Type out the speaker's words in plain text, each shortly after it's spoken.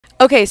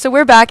Okay, so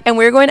we're back, and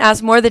we're going to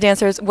ask more of the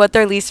dancers what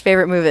their least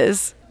favorite move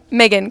is.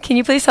 Megan, can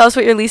you please tell us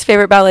what your least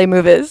favorite ballet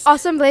move is?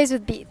 Awesome blaze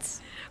with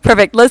beats.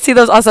 Perfect. Let's see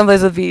those awesome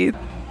plays with beads.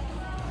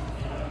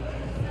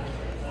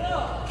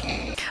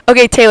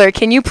 Okay, Taylor,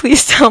 can you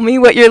please tell me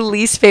what your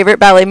least favorite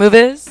ballet move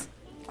is?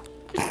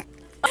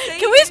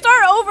 Can we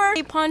start over?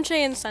 Penché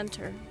and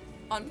center.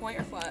 On point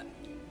or flat?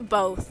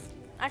 Both.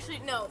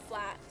 Actually, no,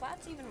 flat.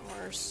 Flat's even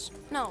worse.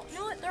 No, you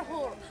know what? They're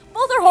horrible.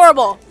 Both are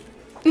horrible.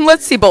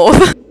 Let's see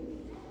both.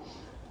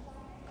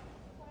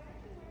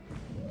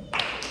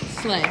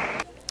 Slay.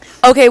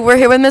 Okay, we're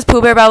here with Miss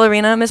Pooh Bear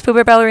Ballerina. Miss Pooh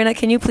Bear Ballerina,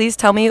 can you please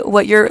tell me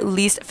what your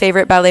least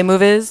favorite ballet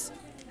move is?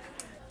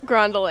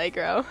 Grand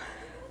Allegro.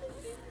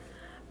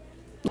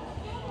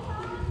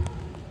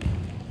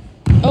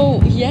 Oh,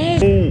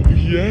 yes.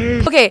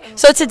 Okay,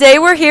 so today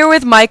we're here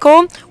with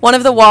Michael, one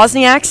of the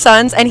Wozniak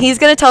sons, and he's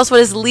going to tell us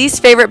what his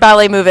least favorite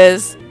ballet move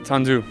is.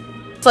 Tendu.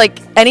 It's like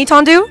any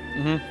tendu?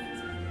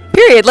 Mm-hmm.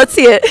 Period. Let's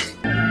see it.